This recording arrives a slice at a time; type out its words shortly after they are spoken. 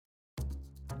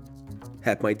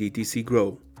Help my DTC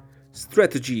grow.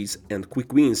 Strategies and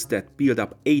quick wins that build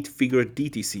up 8-figure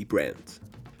DTC brand.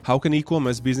 How can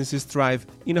e-commerce businesses thrive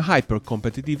in a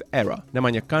hyper-competitive era?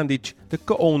 Nemanja Kandic, the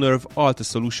co-owner of Alta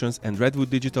Solutions and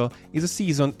RedWood Digital, is a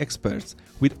seasoned expert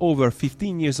with over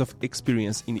 15 years of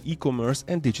experience in e-commerce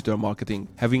and digital marketing.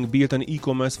 Having built an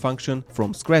e-commerce function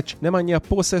from scratch, Nemanja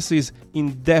possesses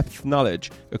in-depth knowledge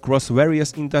across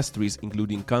various industries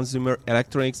including consumer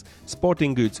electronics,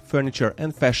 sporting goods, furniture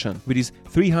and fashion. With his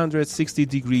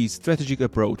 360-degree strategic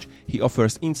approach, he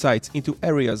offers insights into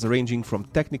areas ranging from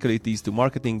technicalities to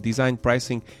marketing, design,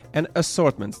 pricing, and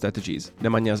assortment strategies.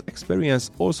 Nemanja's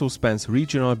experience also spans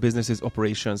regional businesses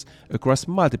operations across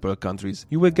multiple countries.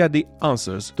 You will get the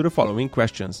answers to the following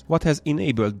questions. What has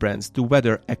enabled brands to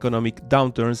weather economic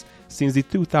downturns since the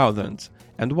 2000s?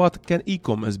 And what can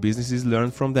e-commerce businesses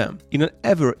learn from them? In an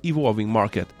ever-evolving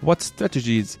market, what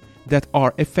strategies that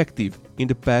are effective in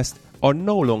the past are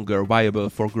no longer viable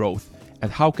for growth?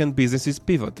 And how can businesses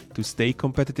pivot to stay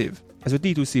competitive? As a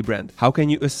D2C brand, how can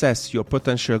you assess your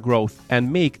potential growth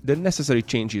and make the necessary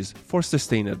changes for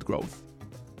sustained growth?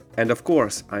 And of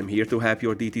course, I'm here to help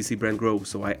your DTC brand grow,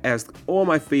 so I asked all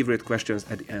my favorite questions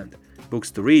at the end.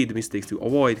 Books to read, mistakes to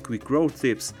avoid, quick growth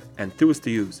tips, and tools to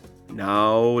use.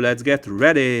 Now let's get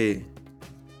ready!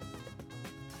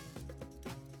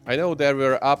 I know there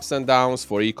were ups and downs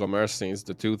for e-commerce since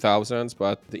the 2000s,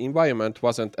 but the environment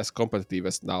wasn't as competitive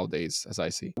as nowadays, as I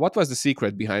see. What was the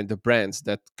secret behind the brands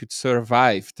that could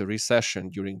survive the recession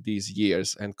during these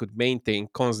years and could maintain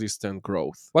consistent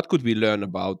growth? What could we learn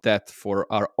about that for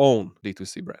our own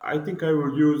D2C brand? I think I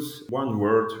will use one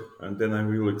word and then I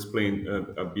will explain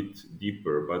a bit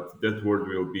deeper, but that word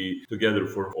will be together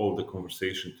for all the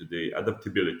conversation today: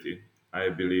 adaptability. I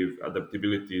believe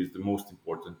adaptability is the most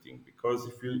important thing because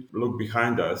if you look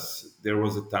behind us, there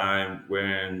was a time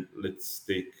when, let's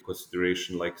take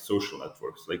consideration like social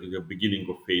networks, like in the beginning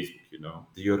of Facebook,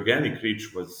 the organic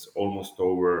reach was almost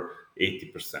over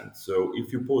 80%. So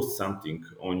if you post something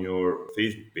on your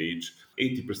Facebook page,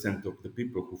 80% of the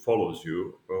people who follows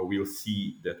you will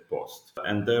see that post.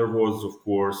 And there was, of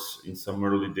course, in some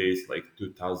early days, like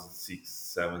 2006,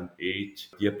 7, 8,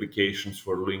 the applications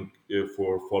for link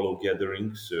for follow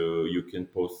gathering. So you can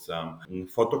post some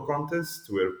photo contest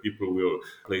where people will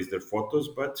place their photos.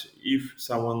 But if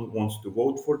someone wants to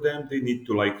vote for them, they need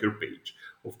to like your page.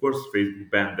 Of course, Facebook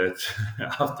banned that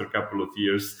after a couple of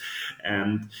years.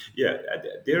 And yeah,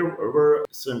 there were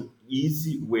some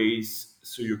easy ways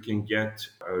so you can get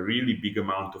a really big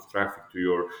amount of traffic to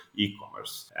your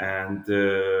e-commerce. And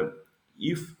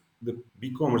if the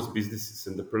e-commerce businesses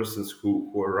and the persons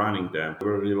who are running them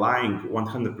were relying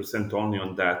 100% only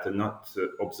on that and not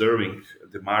observing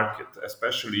the market,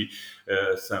 especially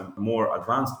some more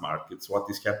advanced markets, what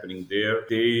is happening there,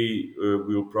 they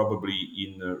will probably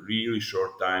in a really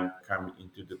short time come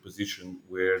into the position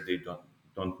where they don't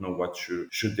know what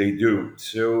should they do.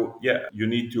 So yeah, you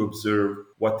need to observe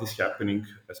what is happening,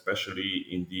 especially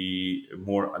in the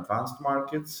more advanced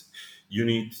markets. You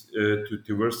need to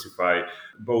diversify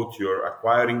both your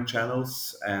acquiring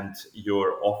channels and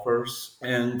your offers.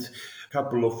 And a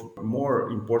couple of more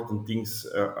important things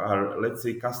are, let's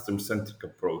say, custom centric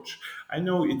approach. I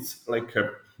know it's like a,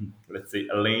 let's say,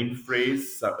 a lame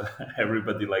phrase.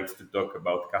 Everybody likes to talk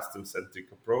about custom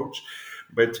centric approach,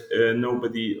 but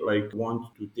nobody like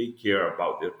want to take care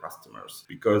about their customers,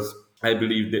 because I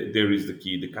believe that there is the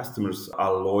key. The customers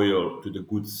are loyal to the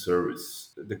good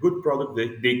service, the good product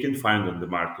they can find on the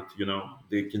market.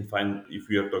 They can find, if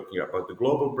we are talking about the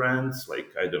global brands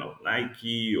like, I don't know,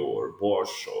 Nike or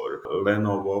Bosch or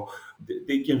Lenovo,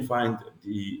 they can find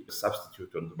the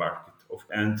substitute on the market.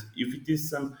 And if it is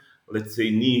some, let's say,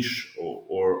 niche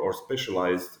or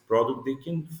specialized product, they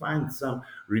can find some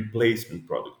replacement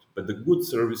product. But the good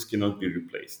service cannot be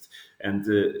replaced. And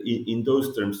in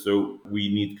those terms, so we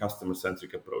need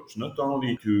customer-centric approach, not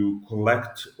only to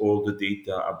collect all the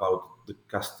data about the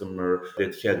customer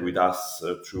that had with us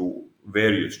through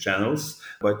various channels,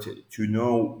 but to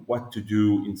know what to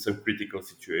do in some critical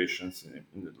situations,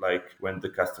 like when the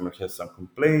customer has some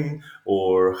complaint,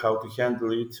 or how to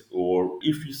handle it, or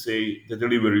if you say the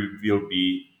delivery will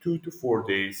be 2 to 4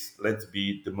 days, let's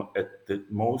be at the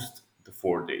most the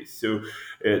 4 days. So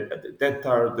that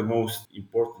are the most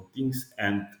important things.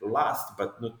 And last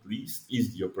but not least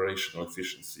is the operational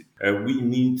efficiency. We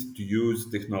need to use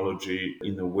technology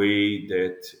in a way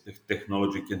that the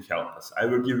technology can help us. I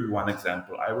will give you one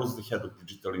example. I was the head of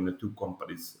digital in the two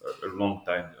companies a long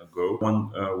time ago.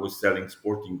 One was selling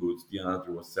sporting goods, the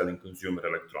other was selling consumer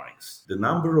electronics. The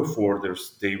number of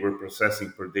orders they were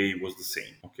processing per day was the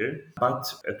same, okay?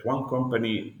 But at one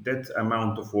company, that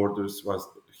amount of orders was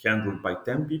handled by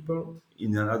 10 people.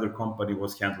 In another company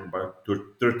was handled by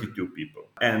 32 people.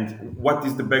 And what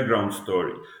is the background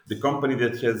story? The company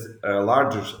that has a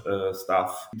larger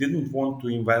staff didn't want to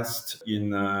invest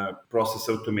in process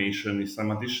automation, in some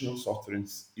additional software,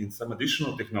 in some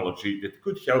additional technology that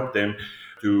could help them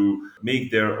to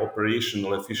make their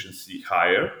operational efficiency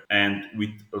higher and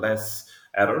with less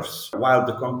errors, while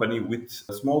the company with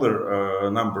a smaller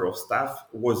number of staff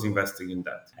was investing in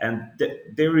that. And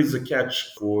there is a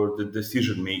catch for the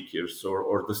decision makers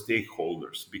or the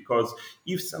stakeholders, because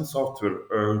if some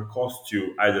software costs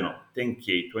you, I don't know,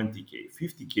 10k, 20k,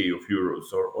 50k of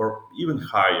euros, or even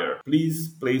higher, please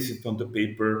place it on the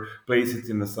paper, place it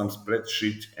in some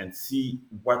spreadsheet, and see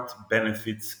what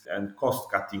benefits and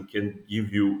cost cutting can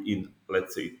give you in,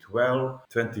 let's say, 12,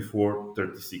 24,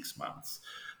 36 months.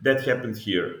 That happened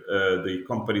here. The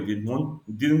company didn't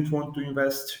want to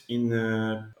invest in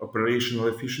operational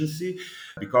efficiency.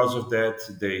 Because of that,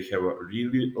 they have a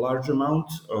really large amount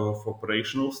of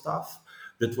operational staff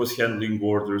that was handling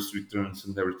orders, returns,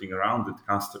 and everything around it,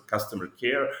 customer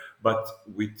care, but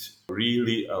with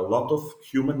really a lot of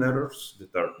human errors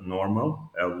that are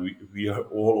normal. We are,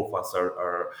 all of us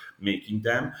are making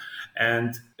them.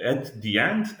 And at the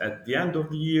end of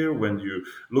the year, when you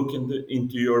look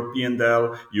into your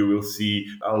P&L, you will see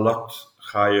a lot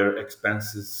higher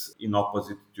expenses in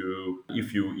opposite to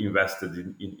if you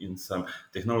invested in some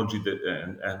technology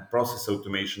and process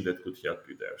automation that could help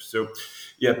you there. So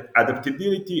yeah,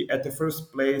 adaptability at the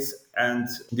first place, and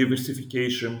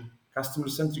diversification, customer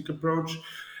centric approach,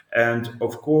 and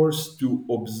of course to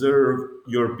observe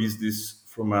your business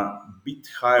from a bit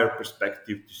higher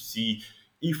perspective to see,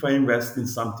 if I invest in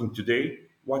something today,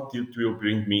 what it will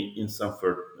bring me in some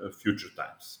future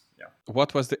times. Yeah.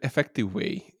 What was the effective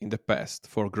way in the past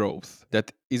for growth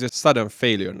that is a sudden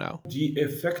failure now? The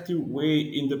effective way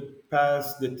in the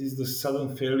past that is the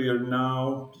sudden failure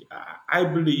now, I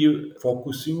believe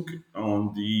focusing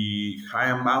on the high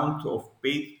amount of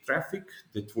paid traffic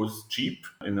that was cheap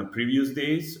in the previous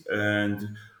days.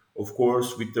 And of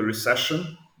course, with the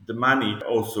recession, the money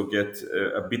also get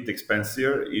a bit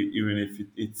expensive, even if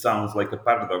it sounds like a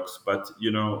paradox. But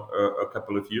a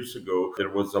couple of years ago, there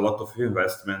was a lot of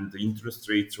investment, the interest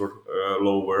rates were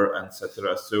lower,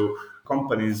 etc. So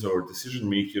companies or decision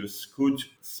makers could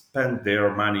spend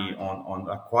their money on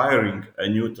acquiring a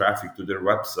new traffic to their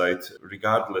website,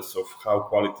 regardless of how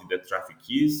quality that traffic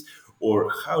is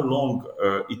or how long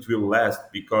it will last.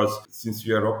 Because since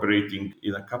we are operating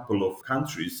in a couple of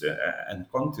countries and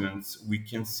continents, we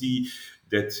can see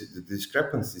that the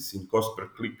discrepancies in cost per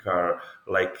click are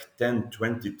like 10,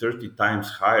 20, 30 times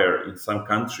higher in some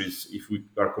countries if we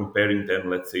are comparing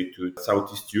them, let's say, to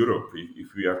Southeast Europe.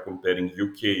 If we are comparing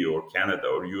UK or Canada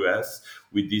or US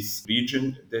with this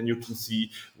region, then you can see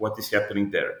what is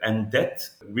happening there. And that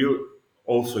will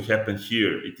also happen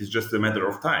here. It is just a matter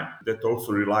of time. That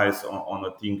also relies on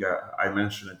a thing I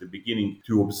mentioned at the beginning,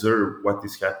 to observe what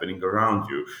is happening around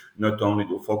you, not only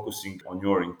to focusing on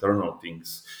your internal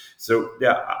things. So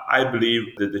yeah, I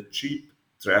believe that the cheap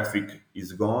traffic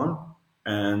is gone,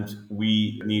 and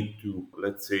we need to,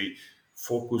 let's say,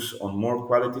 focus on more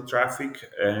quality traffic,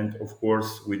 and of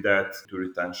course with that to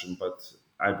retention. But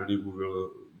I believe we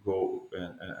will go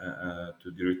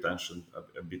to the retention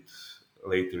a bit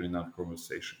later in our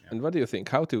conversation. Yeah. And what do you think?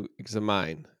 How to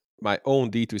examine my own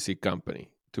D2C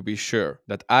company to be sure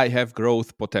that I have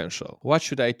growth potential? What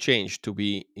should I change to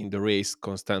be in the race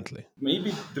constantly?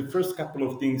 Maybe the first couple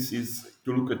of things is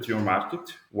to look at your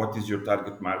market. What is your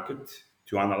target market?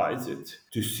 To analyze it,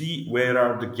 to see where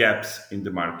are the gaps in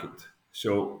the market.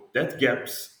 So that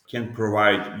gaps can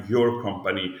provide your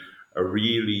company a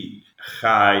really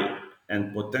high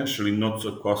and potentially not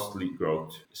so costly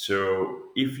growth. So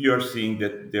if you are seeing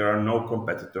that there are no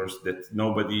competitors, that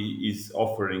nobody is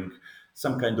offering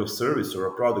some kind of service or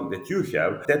a product that you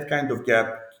have, that kind of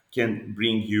gap can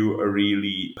bring you a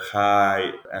really high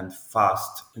and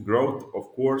fast growth. Of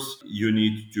course, you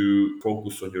need to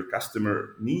focus on your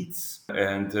customer needs.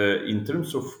 And in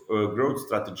terms of growth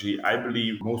strategy, I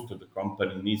believe most of the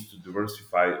company needs to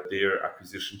diversify their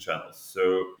acquisition channels.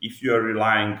 So if you are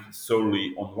relying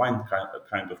solely on one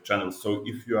kind of channel, so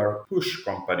if you are a push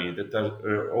company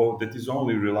or that is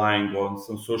only relying on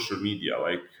some social media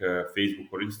like Facebook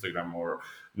or Instagram, or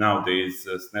nowadays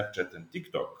Snapchat and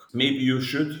TikTok, maybe you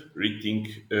should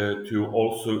rethink to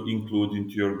also include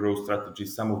into your growth strategy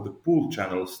some of the pull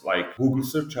channels like Google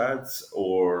search ads,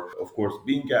 or of course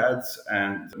Bing ads,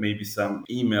 and maybe some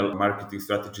email marketing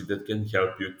strategy that can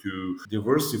help you to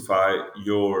diversify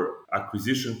your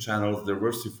acquisition channels,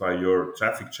 diversify your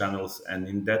traffic channels, and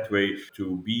in that way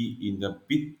to be in a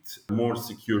bit more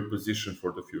secure position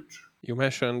for the future. You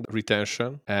mentioned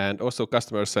retention and also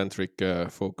customer centric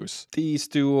focus. These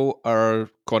two are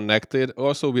connected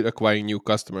also with acquiring new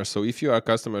customers. So, if you are a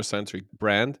customer centric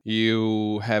brand,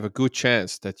 you have a good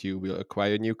chance that you will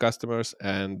acquire new customers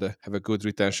and have a good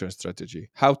retention strategy.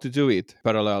 How to do it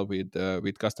parallel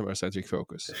with customer centric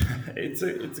focus? It's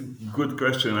a good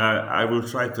question. I will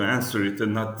try to answer it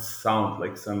and not sound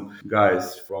like some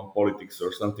guys from politics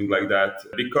or something like that,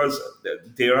 because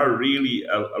there are really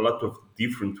a lot of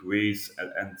different ways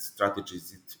and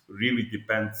strategies. It really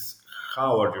depends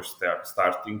how are you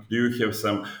starting. Do you have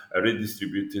some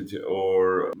redistributed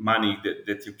or money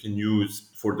that you can use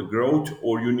for the growth,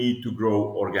 or you need to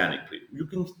grow organically? You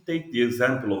can take the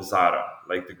example of Zara,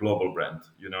 like the global brand.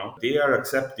 They are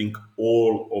accepting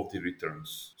all of the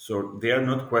returns, so they are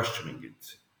not questioning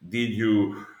it. Did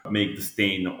you make the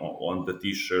stain on the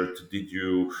t-shirt? Did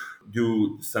you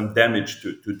do some damage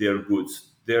to their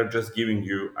goods? They're just giving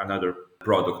you another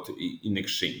product in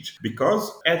exchange,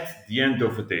 because at the end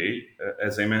of the day,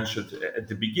 as I mentioned at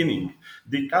the beginning,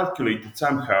 they calculated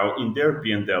somehow in their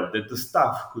P&L that the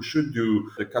staff who should do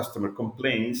the customer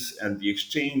complaints and the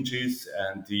exchanges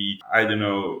and the, I don't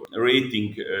know,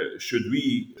 rating, should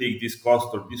we take this cost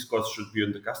or this cost should be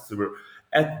on the customer,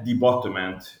 at the bottom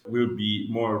end will be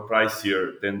more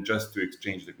pricier than just to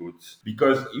exchange the goods.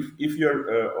 Because if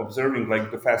you're observing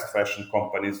like the fast fashion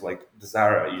companies, like the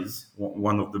Zara is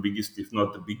one of the biggest, if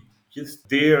not the biggest,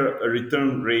 their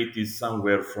return rate is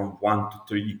somewhere from 1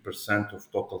 to 3%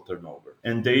 of total turnover.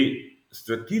 And they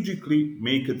strategically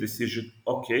make a decision,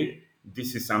 okay,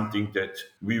 this is something that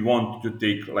we want to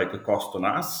take like a cost on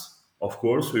us. Of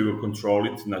course, we will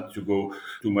control it not to go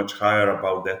too much higher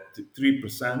about that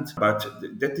 3%. But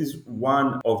that is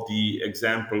one of the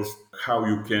examples how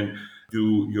you can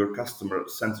do your customer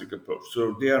centric approach.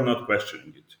 So they are not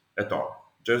questioning it at all.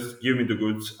 Just give me the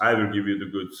goods, I will give you the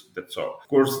goods, that's all. Of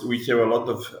course, we have a lot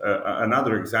of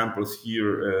another examples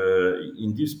here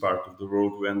in this part of the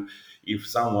world, when if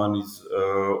someone is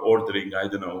ordering, I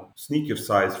don't know, sneaker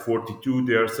size 42,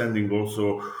 they are sending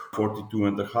also 42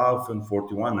 and a half and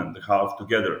 41 and a half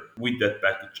together with that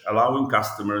package, allowing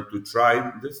customer to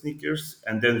try the sneakers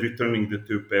and then returning the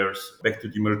two pairs back to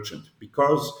the merchant.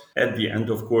 Because at the end,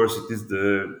 of course, it is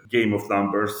the game of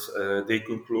numbers. They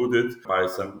concluded by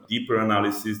some deeper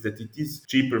analysis that it is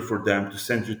cheaper for them to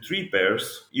send you three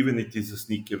pairs, even if it is a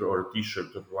sneaker or a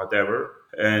t-shirt or whatever,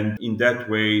 and in that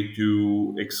way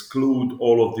to exclude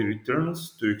all of the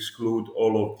returns, to exclude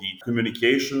all of the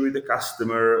communication with the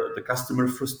customer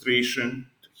frustration,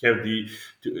 have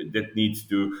that needs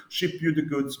to ship you the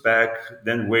goods back,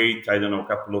 then wait, I don't know, a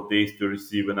couple of days to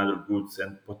receive another goods,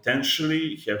 and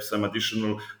potentially have some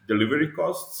additional delivery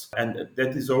costs. And that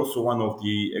is also one of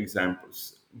the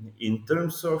examples. In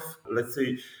terms of, let's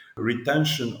say,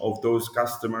 retention of those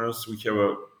customers, we have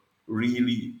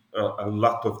a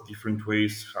lot of different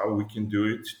ways how we can do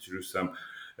it, through some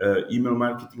email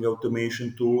marketing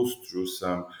automation tools, through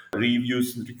some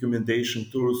reviews and recommendation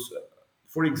tools.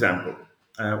 For example,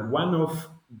 one of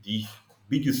the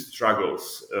biggest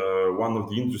struggles, one of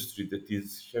the industry that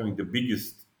is having the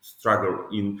biggest struggle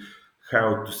in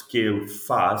how to scale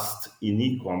fast in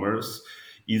e-commerce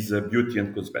is beauty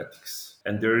and cosmetics.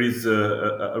 And there is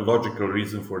a logical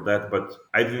reason for that, but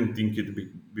I didn't think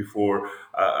it before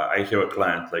I have a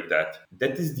client like that.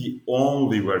 That is the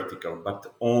only vertical, but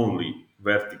only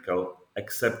vertical,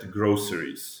 except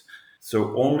groceries.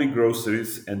 So only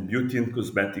groceries and beauty and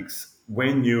cosmetics.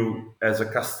 When you, as a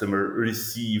customer,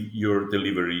 receive your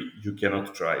delivery, you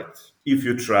cannot try it. If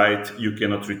you try it, you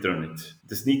cannot return it.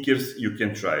 The sneakers, you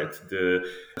can try it. The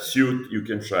suit, you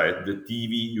can try it. The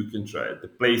TV, you can try it. The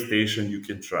PlayStation, you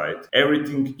can try it.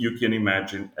 Everything you can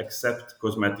imagine except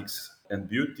cosmetics and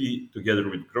beauty, together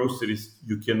with groceries,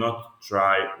 you cannot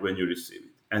try when you receive it.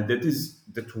 And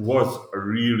that was a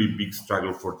really big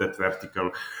struggle for that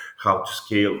vertical, how to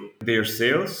scale their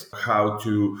sales, how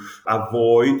to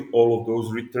avoid all of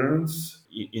those returns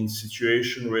in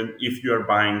situation when, if you are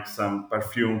buying some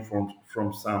perfume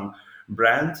from some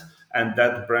brand, and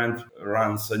that brand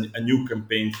runs a new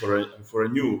campaign for a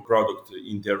new product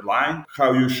in their line,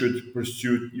 how you should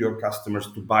pursue your customers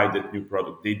to buy that new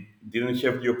product. They didn't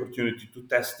have the opportunity to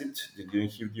test it, they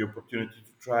didn't have the opportunity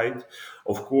to try it.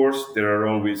 Of course, there are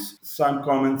always some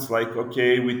comments like,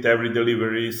 okay, with every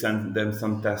delivery, send them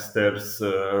some testers,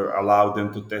 allow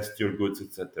them to test your goods,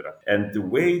 etc. And the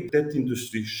way that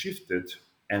industry shifted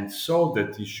and solved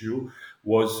that issue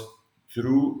was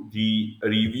through the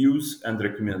reviews and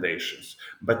recommendations,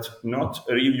 but not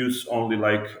reviews only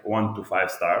like 1 to 5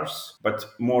 stars, but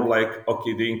more like,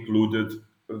 okay, they included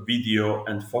video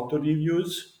and photo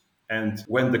reviews, And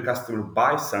when the customer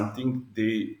buys something,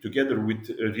 they, together with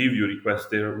a review request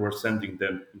they were sending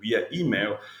them via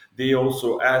email, they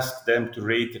also ask them to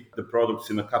rate the products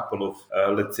in a couple of,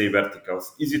 let's say,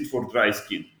 verticals. Is it for dry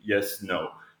skin? Yes,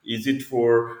 no. Is it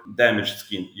for damaged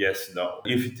skin? Yes, no.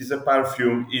 If it is a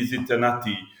perfume, is it a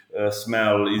nutty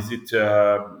smell? Is it,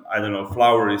 I don't know,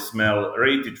 flowery smell?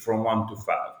 Rated from 1 to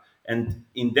 5. And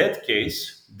in that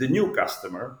case, the new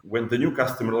customer, when the new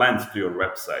customer lands to your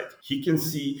website, he can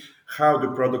see how the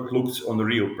product looks on a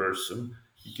real person.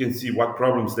 He can see what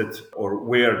problems that or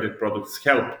where the products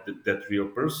help that real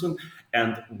person,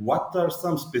 and what are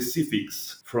some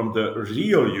specifics from the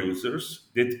real users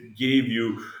that gave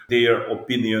you their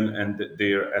opinion and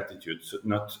their attitude. So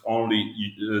not only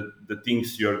the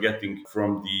things you're getting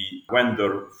from the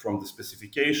vendor, from the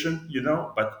specification,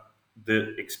 but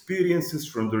the experiences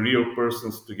from the real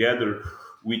persons together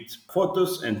with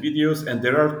photos and videos. And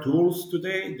there are tools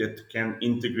today that can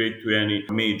integrate to any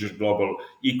major global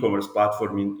e-commerce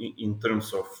platform in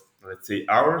terms of, let's say,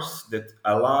 hours, that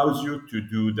allows you to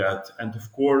do that. And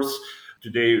of course,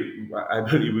 today I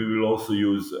believe we will also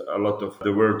use a lot of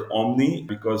the word omni,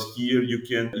 because here you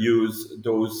can use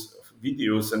those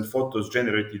videos and photos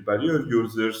generated by your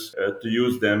users to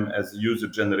use them as user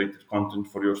generated content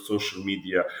for your social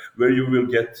media, where you will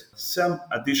get some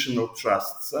additional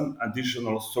trust, some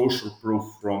additional social proof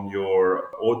from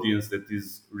your audience that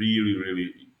is really,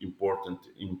 really important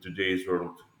in today's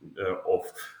world of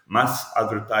mass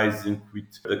advertising, with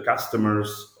the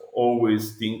customers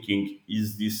always thinking,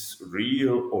 is this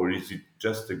real or is it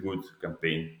just a good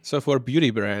campaign? So for beauty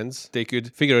brands, they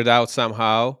could figure it out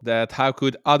somehow, that how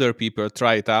could other people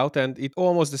try it out, and it's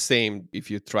almost the same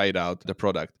if you try it out the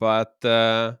product. But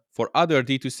for other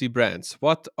D2C brands,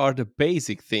 what are the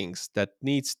basic things that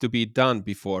needs to be done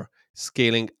before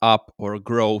scaling up or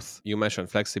growth? You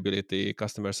mentioned flexibility,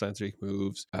 customer centric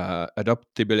moves,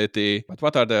 adaptability, but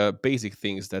what are the basic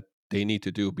things that they need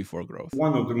to do before growth?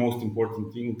 One of the most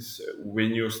important things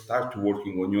when you start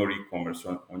working on your e-commerce,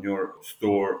 on your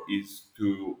store, is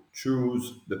to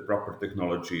choose the proper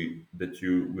technology that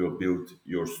you will build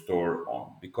your store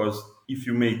on. Because if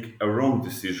you make a wrong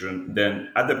decision, then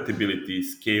adaptability,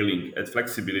 scaling, and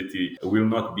flexibility will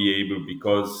not be able,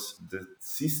 because the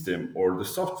system or the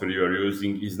software you are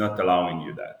using is not allowing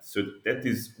you that. So that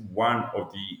is one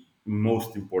of the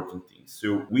most important things.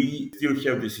 So we still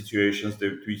have the situations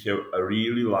that we have a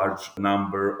really large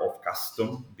number of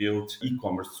custom built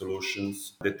e-commerce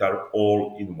solutions that are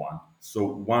all in one. So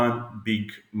one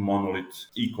big monolith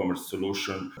e-commerce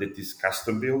solution that is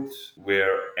custom built,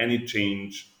 where any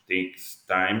change takes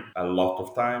time, a lot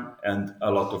of time, and a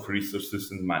lot of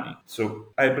resources and money.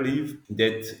 So I believe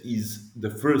that is the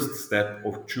first step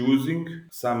of choosing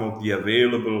some of the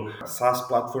available SaaS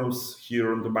platforms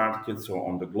here on the market. So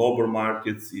on the global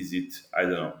markets, is it, I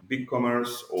don't know,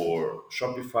 BigCommerce or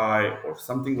Shopify or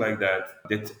something like that,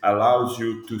 that allows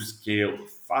you to scale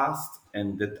fast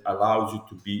and that allows you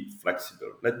to be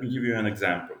flexible. Let me give you an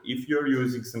example. If you're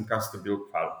using some custom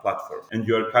built platform and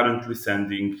you're currently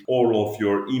sending all of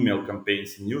your email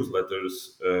campaigns and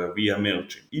newsletters via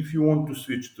MailChimp, if you want to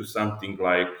switch to something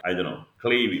like, I don't know,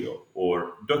 Klaviyo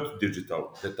or Dot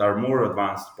Digital, that are more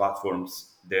advanced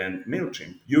platforms than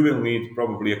MailChimp, you will need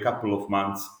probably a couple of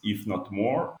months, if not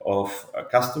more, of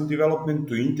custom development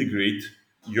to integrate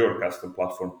your custom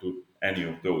platform to any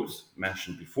of those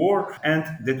mentioned before, and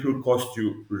that will cost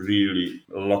you really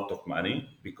a lot of money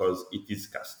because it is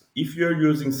custom. If you're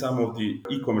using some of the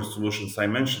e-commerce solutions I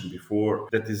mentioned before,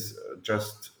 that is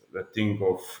just the thing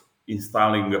of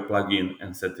installing a plugin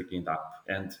and setting it up,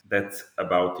 and that's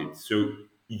about it. So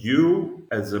you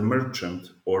as a merchant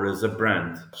or as a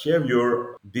brand have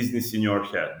your business in your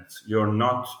hands. You're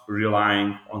not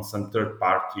relying on some third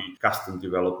party custom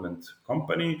development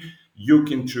company. You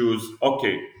can choose,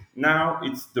 okay, now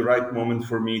it's the right moment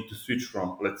for me to switch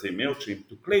from, let's say, MailChimp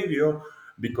to Klaviyo,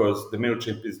 because the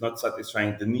MailChimp is not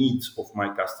satisfying the needs of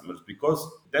my customers, because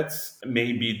that's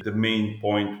maybe the main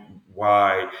point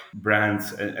why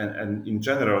brands and in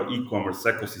general e-commerce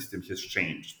ecosystem has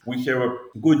changed. We have a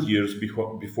good years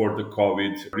before the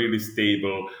COVID, really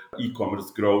stable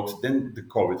e-commerce growth. Then the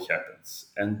COVID happens,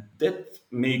 and that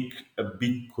make a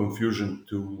big confusion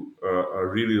to a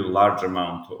really large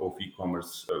amount of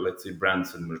e-commerce, let's say,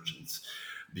 brands and merchants.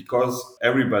 because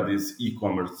everybody's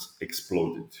e-commerce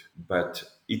exploded, but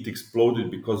it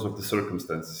exploded because of the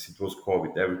circumstances. It was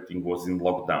COVID, everything was in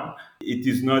lockdown. It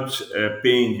is not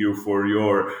paying you for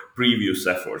your previous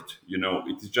effort.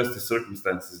 It is just the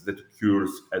circumstances that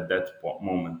occurs at that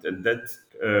moment, and that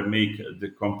make the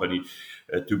company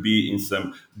to be in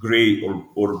some gray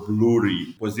or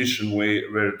blurry position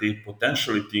where they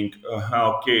potentially think,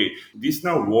 okay, this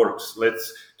now works.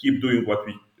 Let's keep doing what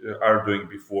we are doing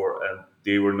before, and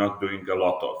they were not doing a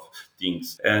lot of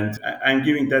things. And I'm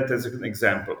giving that as an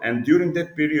example. And during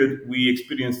that period, we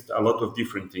experienced a lot of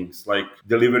different things, like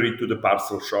delivery to the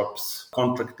parcel shops,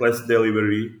 contactless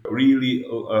delivery, really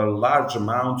a large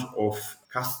amount of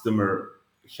customer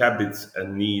habits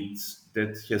and needs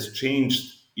that has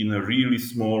changed in a really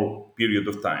small period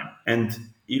of time. And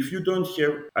if you don't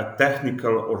have a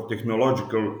technical or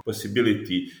technological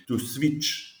possibility to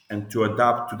switch and to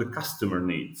adapt to the customer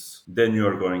needs, then you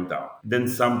are going down. Then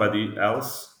somebody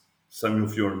else, some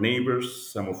of your neighbors,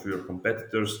 some of your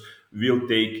competitors will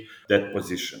take that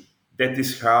position. That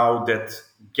is how that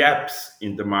gaps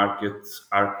in the markets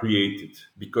are created,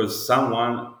 because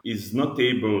someone is not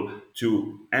able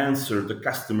to answer the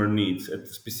customer needs at a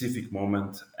specific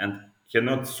moment and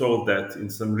cannot solve that in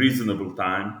some reasonable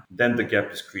time. Then the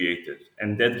gap is created,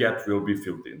 and that gap will be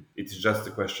filled in. It is just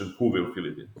a question who will fill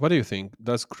it in. What do you think?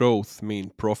 Does growth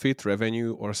mean profit,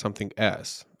 revenue, or something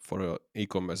else for an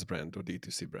e-commerce brand or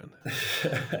D2C brand?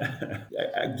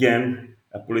 Again,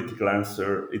 a political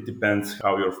answer. It depends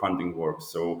how your funding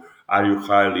works. So, are you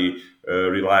highly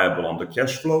reliable on the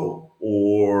cash flow,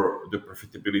 or the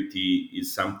profitability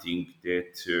is something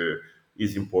that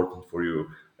is important for you?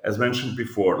 As mentioned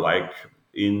before, like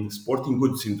in sporting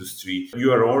goods industry,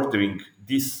 you are ordering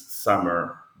this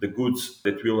summer the goods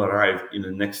that will arrive in the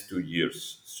next 2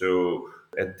 years. So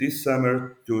at this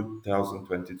summer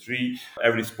 2023,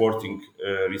 every sporting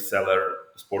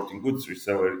goods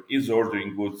reseller is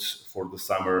ordering goods for the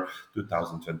summer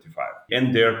 2025,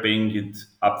 and they're paying it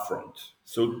upfront.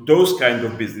 So those kind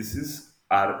of businesses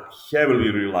are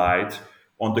heavily relied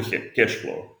on the cash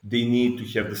flow. They need to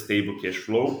have the stable cash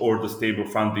flow or the stable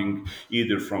funding,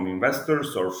 either from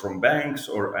investors or from banks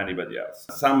or anybody else.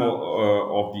 Some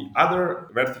of the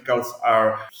other verticals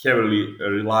are heavily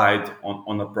relied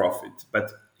on a profit.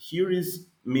 But here is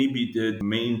maybe the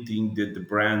main thing that the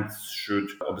brands should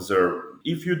observe.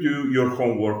 If you do your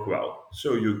homework well,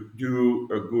 so you do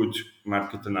a good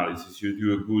market analysis, you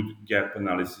do a good gap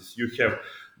analysis, you have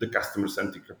the customer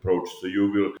centric approach, so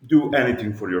you will do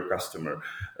anything for your customer.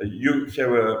 You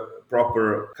have a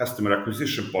proper customer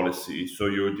acquisition policy, so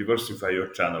you diversify your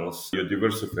channels, you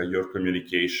diversify your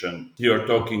communication, you are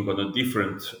talking on a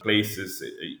different places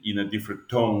in a different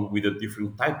tone with a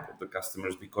different type of the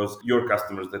customers, because your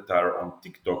customers that are on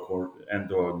TikTok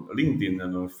and on LinkedIn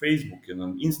and on Facebook and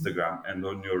on Instagram and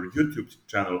on your YouTube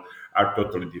channel are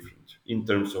totally different in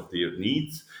terms of their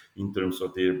needs, in terms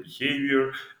of their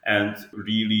behavior, and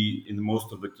really in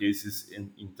most of the cases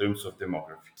in terms of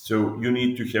demography. So you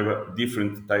need to have a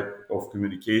different type of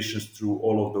communications through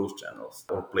all of those channels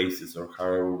or places, or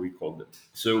however we call them.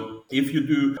 So if you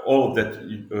do all of that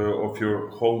of your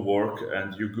homework,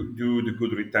 and you do the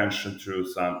good retention through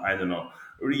some, I don't know,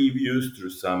 reviews, through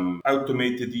some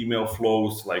automated email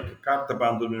flows, like cart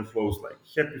abandonment flows, like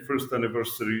happy first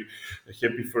anniversary,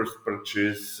 happy first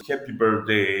purchase, happy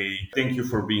birthday, thank you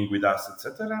for being with us,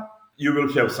 etc., you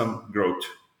will have some growth.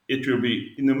 It will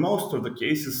be, in the most of the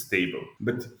cases, stable.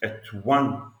 But at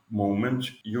one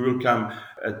moment, you will come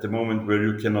at the moment where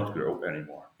you cannot grow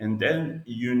anymore. And then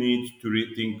you need to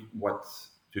rethink what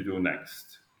to do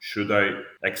next. Should I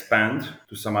expand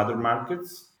to some other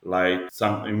markets, like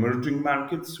some emerging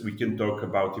markets? We can talk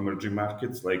about emerging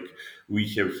markets like we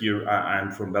have here.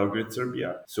 I'm from Belgrade,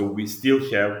 Serbia. So we still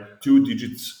have 2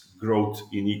 digits growth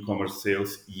in e-commerce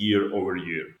sales year over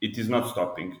year. It is not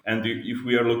stopping. And if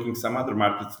we are looking some other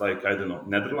markets like, I don't know,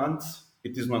 Netherlands,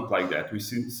 it is not like that. We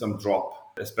see some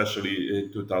drop, especially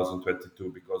in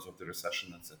 2022 because of the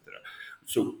recession, etc.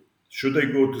 So should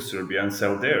I go to Serbia and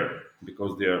sell there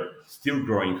because they are still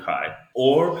growing high?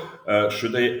 Or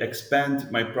should I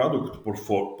expand my product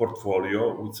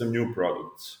portfolio with some new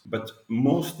products? But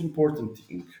most important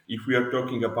thing, if we are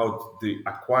talking about the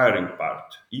acquiring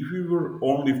part, if we were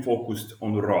only focused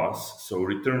on ROAS, so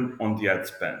return on the ad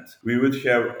spend, we would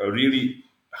have a really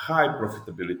high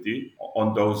profitability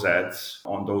on those ads,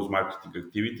 on those marketing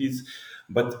activities,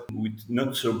 but with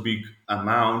not so big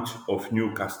amount of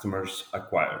new customers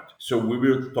acquired. So we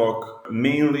will talk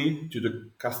mainly to the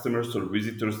customers or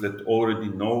visitors that already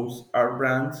knows our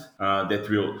brand, that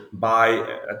will buy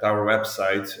at our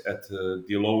website at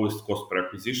the lowest cost per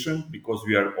acquisition, because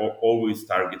we are always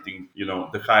targeting,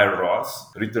 the higher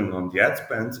ROAS, return on the ad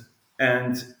spend.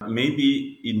 And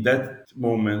maybe in that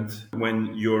moment,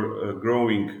 when your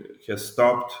growing has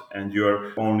stopped and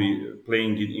you're only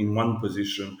playing it in one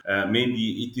position,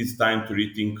 maybe it is time to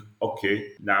rethink,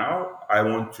 okay, now I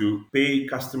want to pay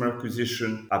customer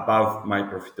acquisition above my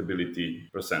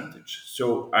profitability percentage.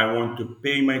 So I want to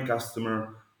pay my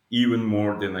customer even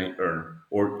more than I earn,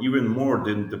 or even more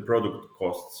than the product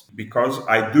costs, because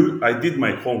I did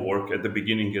my homework at the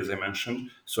beginning, as I mentioned.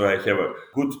 So I have a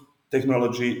good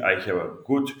technology, I have a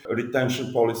good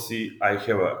retention policy, I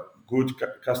have a good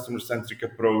customer centric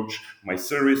approach, my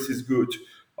service is good.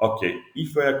 Okay,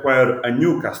 if I acquire a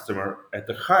new customer at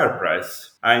a higher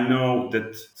price, I know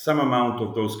that some amount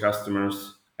of those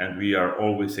customers, and we are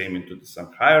always aiming to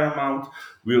some higher amount,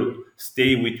 will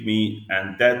stay with me,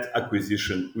 and that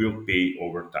acquisition will pay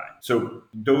over time. So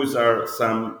those are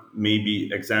some maybe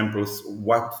examples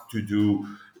what to do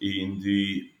in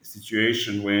the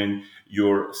situation when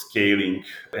your scaling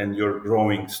and your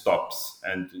growing stops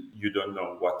and you don't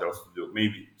know what else to do.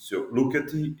 Maybe so look at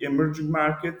the emerging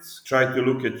markets, try to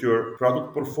look at your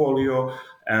product portfolio,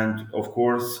 and of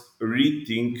course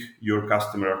rethink your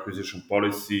customer acquisition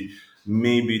policy,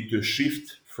 maybe to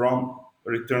shift from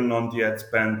return on the ad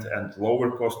spend and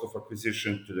lower cost of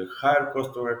acquisition to the higher cost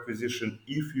of acquisition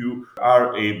if you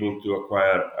are able to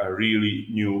acquire a really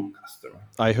new customer.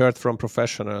 I heard from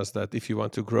professionals that if you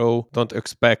want to grow, don't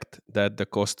expect that the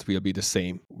cost will be the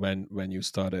same when you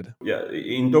started. Yeah,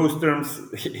 in those terms,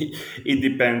 it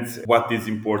depends what is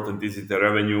important. Is it the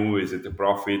revenue? Is it the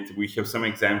profit? We have some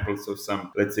examples of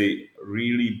some, let's say,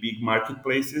 really big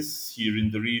marketplaces here in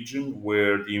the region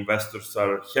where the investors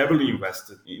are heavily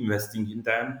investing in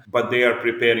them, but they are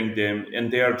preparing them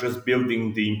and they are just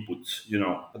building the inputs,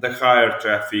 the higher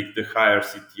traffic, the higher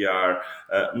CTR,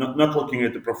 not looking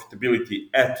at the profitability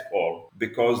at all,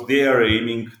 because they are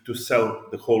aiming to sell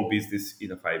the whole business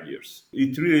in 5 years.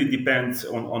 It really depends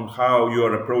on how you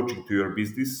are approaching to your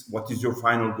business. What is your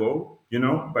final goal?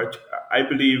 But I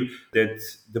believe that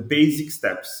the basic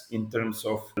steps in terms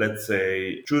of, let's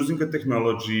say, choosing a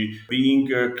technology, being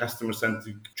customer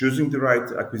centric, choosing the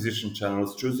right acquisition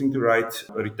channels, choosing the right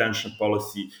retention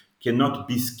policy, cannot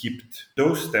be skipped.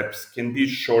 Those steps can be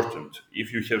shortened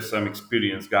if you have some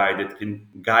experienced guide that can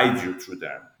guide you through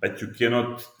them. But you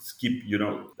cannot skip,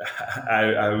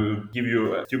 I will give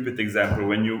you a stupid example.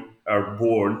 When you are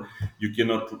born, you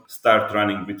cannot start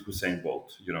running with Usain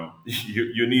Bolt.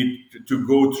 You need to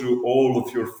go through all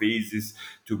of your phases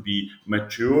to be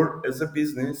mature as a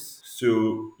business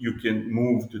so you can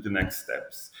move to the next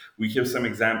steps. We have some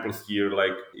examples here,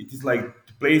 like it is like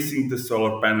placing the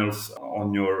solar panels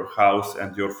on your house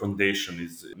and your foundation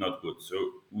is not good. So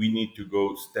we need to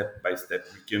go step by step.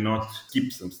 We cannot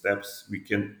skip some steps. We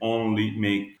can only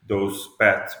make those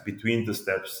paths between the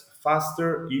steps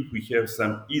faster if we have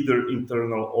some either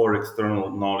internal or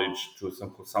external knowledge through some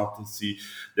consultancy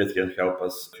that can help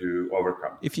us to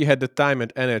overcome. If you had the time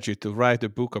and energy to write a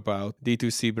book about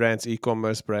D2C brands,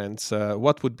 e-commerce brands,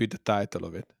 what would be the title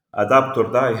of it? Adapt or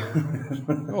die.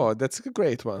 Oh, that's a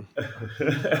great one.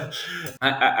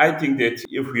 I think that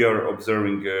if we are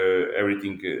observing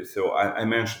everything, so I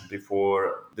mentioned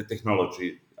before the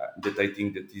technology that I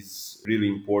think that is really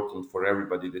important for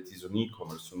everybody that is on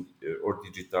e-commerce or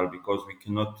digital, because we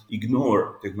cannot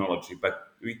ignore technology, but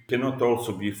we cannot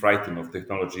also be frightened of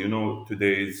technology.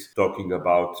 Today is talking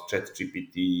about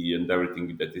ChatGPT and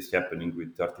everything that is happening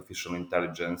with artificial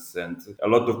intelligence, and a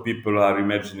lot of people are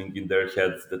imagining in their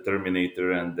heads the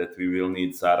Terminator and that we will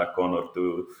need Sarah Connor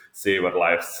to save our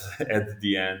lives at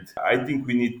the end. I think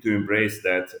we need to embrace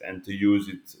that and to use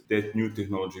it. That new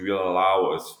technology will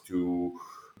allow us to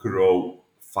grow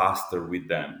faster with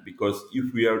them, because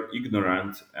if we are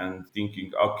ignorant and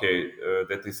thinking, okay,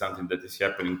 that is something that is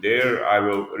happening there, I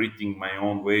will rethink my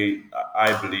own way,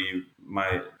 I believe,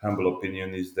 my humble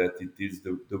opinion is that it is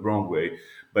the wrong way.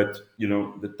 But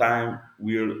the time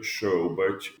will show.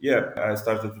 But yeah, I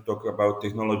started to talk about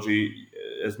technology.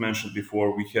 As mentioned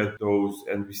before, we had those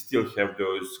and we still have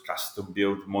those custom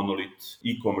built monolith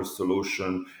e-commerce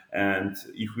solution. And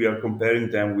if we are comparing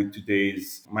them with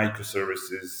today's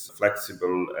microservices,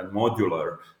 flexible and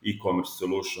modular e-commerce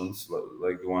solutions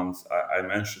like the ones I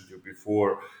mentioned you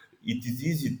before, it is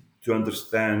easy to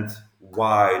understand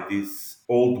why these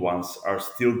old ones are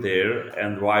still there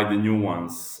and why the new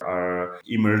ones are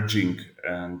emerging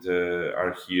and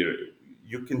are here.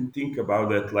 You can think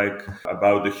about it like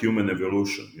about the human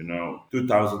evolution.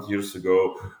 2000 years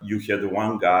ago, you had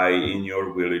one guy in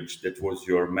your village that was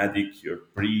your medic, your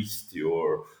priest,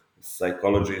 your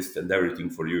psychologist, and everything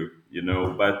for you.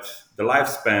 But the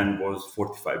lifespan was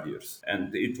 45 years,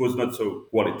 and it was not so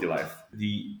quality life.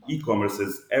 The e-commerce,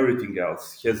 as everything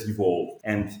else, has evolved,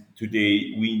 and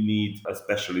today we need a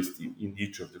specialist in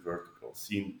each of the verticals,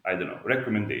 in, I don't know,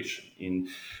 recommendation, in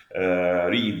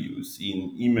reviews,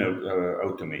 in email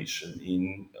automation,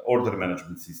 in order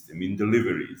management system, in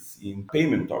deliveries, in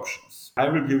payment options. I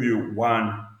will give you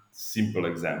one simple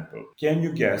example. Can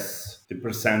you guess the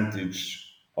percentage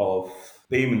of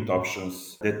payment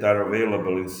options that are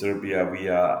available in Serbia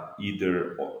via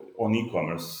either on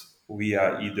e-commerce,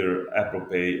 via either Apple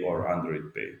Pay or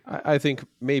Android Pay? I think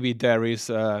maybe there is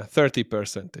 30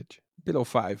 percentage, below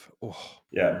 5. Oh.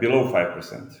 Yeah, below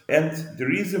 5%. And the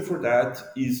reason for that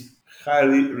is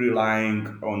highly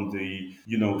relying on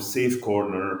the, safe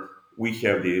corner. We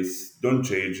have this, don't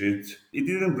change it. It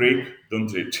didn't break, don't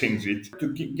change it.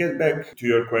 To get back to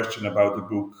your question about the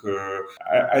book,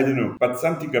 I don't know, but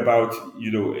something about,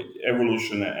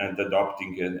 evolution and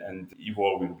adopting and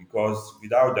evolving, because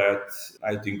without that,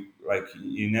 I think, like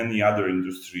in any other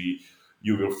industry,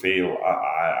 you will fail.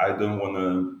 I don't want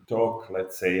to talk,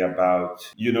 let's say, about,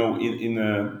 in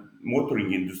a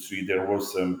motoring industry, there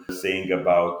was some saying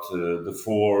about the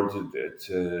Ford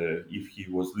that if he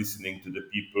was listening to the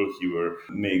people, he will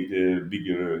make the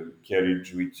bigger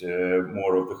carriage with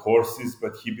more of the horses,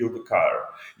 but he built a car.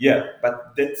 Yeah,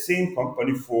 but that same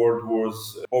company, Ford,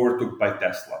 was overtook by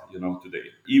Tesla, today.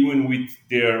 Even with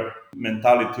their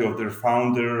mentality of their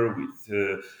founder,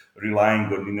 with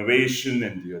relying on innovation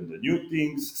and on the new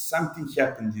things, something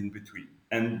happened in between.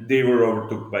 And they were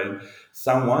overtook by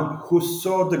someone who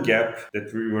saw the gap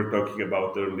that we were talking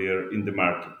about earlier in the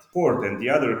market. Ford and the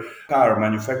other car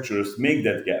manufacturers make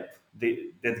that gap.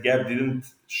 That gap didn't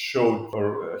show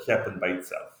or happen by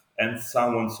itself. And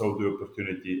someone saw the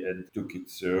opportunity and took it.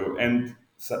 So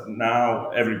now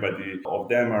everybody of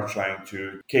them are trying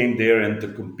to came there and to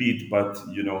compete, but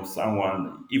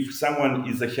if someone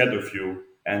is ahead of you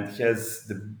and has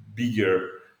the bigger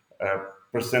uh,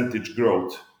 percentage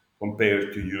growth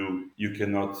compared to you, you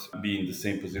cannot be in the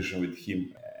same position with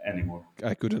him anymore.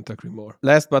 I couldn't agree more.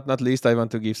 Last but not least, I want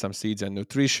to give some seeds and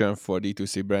nutrition for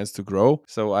D2C brands to grow.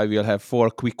 So I will have 4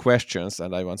 quick questions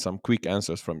and I want some quick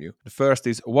answers from you. The first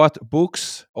is, what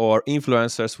books or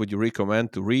influencers would you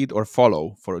recommend to read or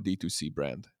follow for a D2C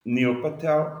brand? Neil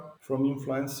Patel from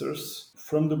influencers.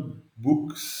 From the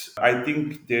books, I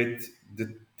think that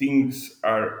the things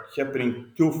are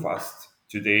happening too fast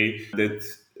today that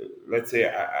let's say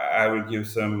I will give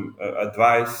some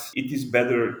advice. It is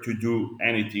better to do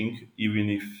anything, even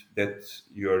if that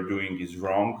you're doing is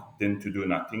wrong, than to do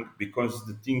nothing, because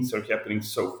the things are happening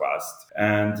so fast.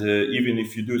 And even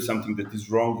if you do something that is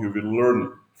wrong, you will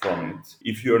learn from it.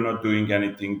 If you're not doing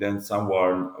anything, then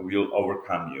someone will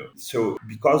overcome you. So,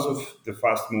 because of the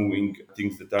fast moving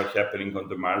things that are happening on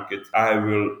the market, I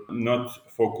will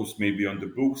not focus maybe on the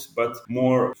books, but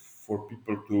more for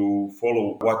people to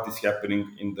follow what is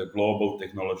happening in the global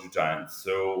technology giants.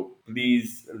 So,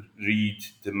 please read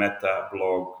the Meta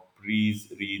blog.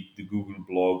 Please read the Google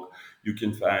blog. You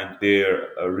can find there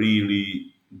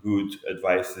really good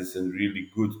advices and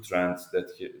really good trends that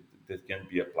can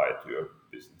be applied to your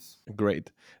business. Great.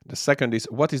 The second is,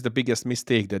 what is the biggest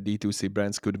mistake that D2C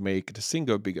brands could make? The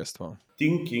single biggest one.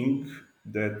 Thinking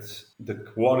that the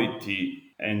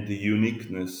quality and the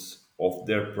uniqueness of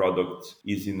their product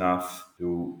is enough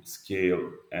to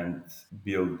scale and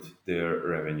build their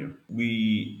revenue.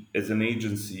 We, as an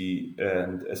agency,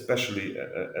 and especially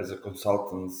as a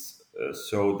consultants,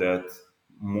 saw that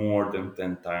more than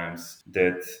 10 times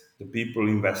that the people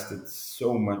invested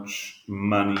so much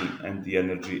money and the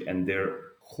energy, and their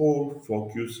whole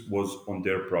focus was on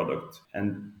their product.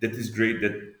 And that is great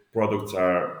that products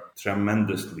are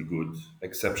tremendously good,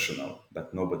 exceptional,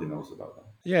 but nobody knows about them.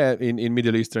 Yeah, in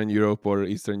Middle Eastern Europe or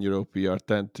Eastern Europe, we are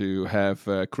tend to have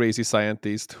crazy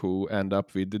scientists who end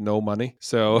up with no money.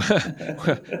 So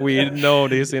we know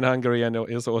this in Hungary and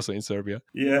it's also in Serbia.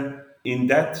 Yeah, in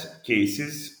that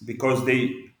cases, because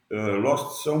they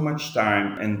lost so much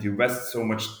time and invest so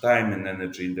much time and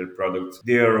energy in their products,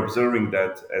 they are observing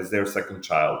that as their second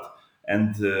child.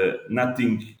 and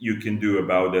nothing you can do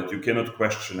about that. You cannot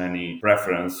question any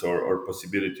preference or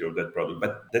possibility of that product.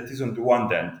 But that is on the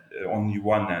one end, only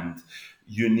one end.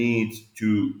 You need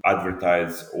to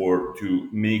advertise or to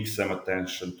make some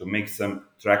attention, to make some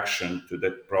traction to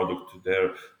that product,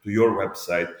 to your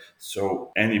website,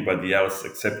 so anybody else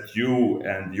except you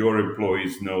and your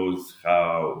employees knows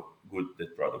how good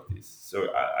that product is. So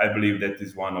I believe that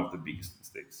is one of the biggest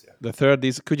mistakes. Yeah. The third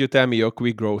is, could you tell me your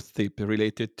quick growth tip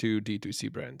related to D2C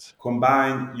brands?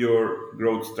 Combine your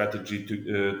growth strategy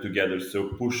together, so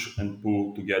push and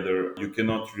pull together. You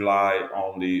cannot rely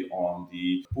only on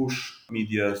the push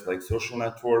medias like social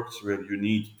networks, where you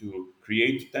need to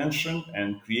create attention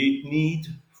and create need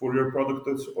for your product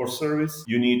or service.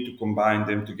 You need to combine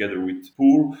them together with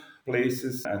pull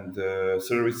places and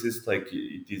services like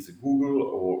it is Google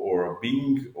or a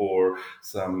Bing or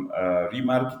some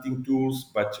remarketing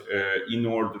tools. But in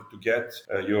order to get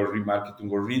your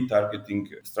remarketing or retargeting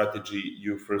strategy,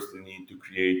 you firstly need to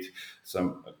create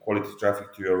some quality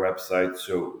traffic to your website.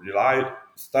 So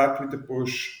start with the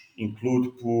push,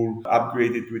 include pull,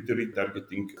 upgrade it with the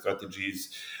retargeting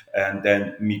strategies, and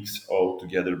then mix all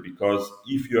together. Because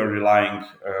if you are relying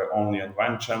only on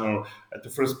one channel, at the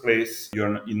first place,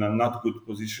 you're in a not good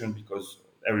position, because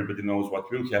everybody knows what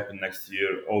will happen next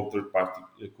year. All third-party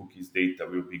cookies data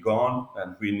will be gone,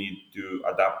 and we need to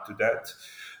adapt to that.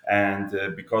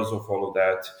 And because of all of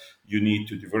that, you need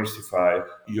to diversify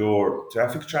your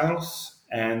traffic channels,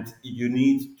 and you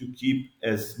need to keep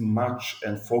as much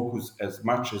and focus as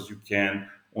much as you can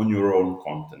on your own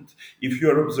content. If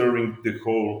you're observing the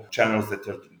whole channels that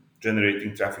are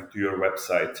generating traffic to your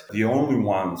website, the only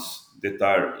ones that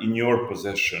are in your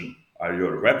possession are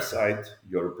your website,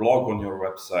 your blog on your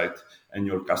website, and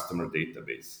your customer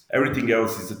database. Everything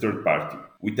else is a third party.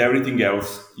 With everything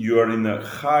else, you are in a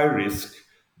high risk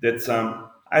that some,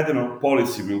 I don't know,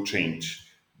 policy will change,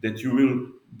 that you will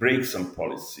break some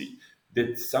policy,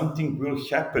 that something will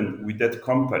happen with that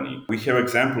company. We have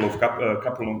example of a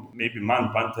couple of maybe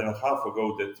month and a half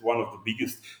ago, that one of the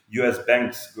biggest US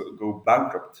banks go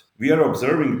bankrupt. We are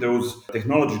observing those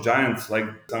technology giants like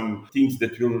some things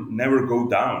that will never go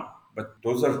down. But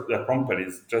those are the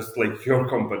companies, just like your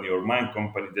company or my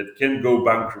company, that can go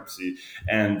bankruptcy.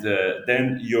 And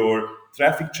then your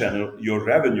traffic channel, your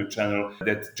revenue channel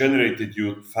that generated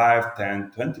you 5,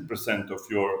 10, 20% of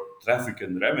your traffic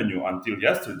and revenue until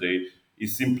yesterday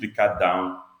is simply cut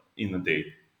down in a day.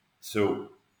 So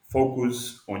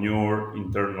focus on your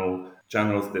internal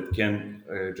channels that can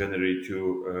generate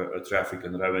you a traffic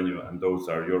and revenue, and those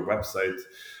are your website,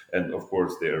 and of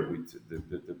course there with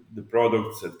the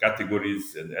products and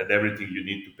categories and everything you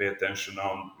need to pay attention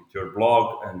on with your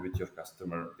blog and with your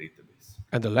customer database.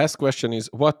 And the last question is,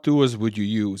 what tools would you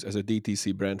use as a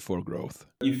DTC brand for growth?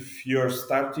 If you're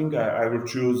starting, I will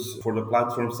choose for the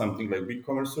platform something like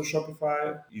BigCommerce or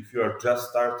Shopify. If you are just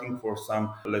starting, for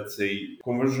some, let's say,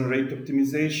 conversion rate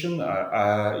optimization.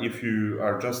 If you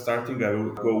are just starting, I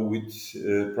will go with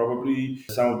probably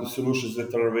some of the solutions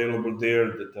that are available there,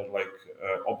 that are like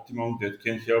Optimum, that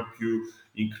can help you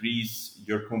increase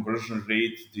your conversion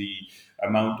rate, the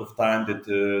amount of time that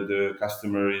the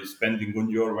customer is spending on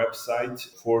your website.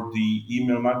 For the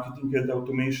email marketing and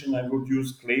automation, I would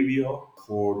use Klaviyo.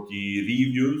 For the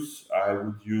reviews, I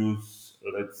would use,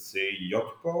 let's say,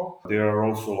 Yotpo. There are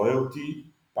also loyalty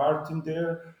part in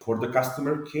there. For the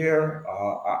customer care,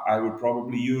 I would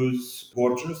probably use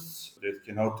Gorgeous, that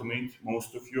can automate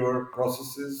most of your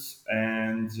processes.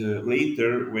 And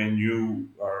later, when you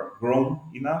are grown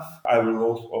enough, I will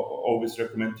also always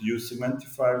recommend to use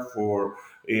Segmentify for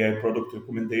AI product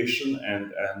recommendation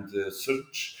and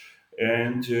search.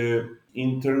 And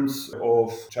in terms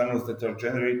of channels that are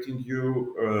generating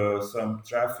you some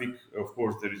traffic, of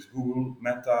course, there is Google,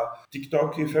 Meta,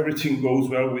 TikTok, if everything goes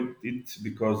well with it,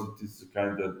 because it is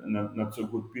kind of not so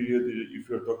good period if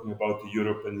you're talking about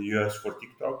Europe and the US for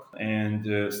TikTok. And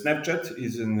Snapchat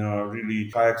is in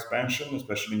really high expansion,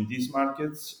 especially in these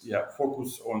markets. Yeah,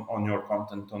 focus on your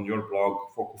content, on your blog,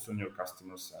 focus on your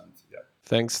customers, and yeah.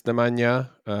 Thanks, Nemanja,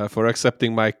 for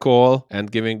accepting my call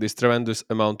and giving this tremendous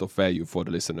amount of value for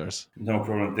the listeners. No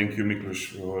problem. Thank you,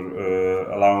 Miklos, for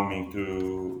allowing me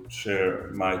to share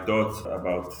my thoughts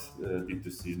about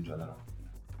D2C in general.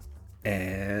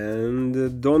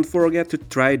 And don't forget to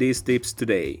try these tips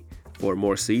today. For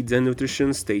more seeds and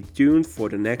nutrition, stay tuned for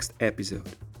the next episode.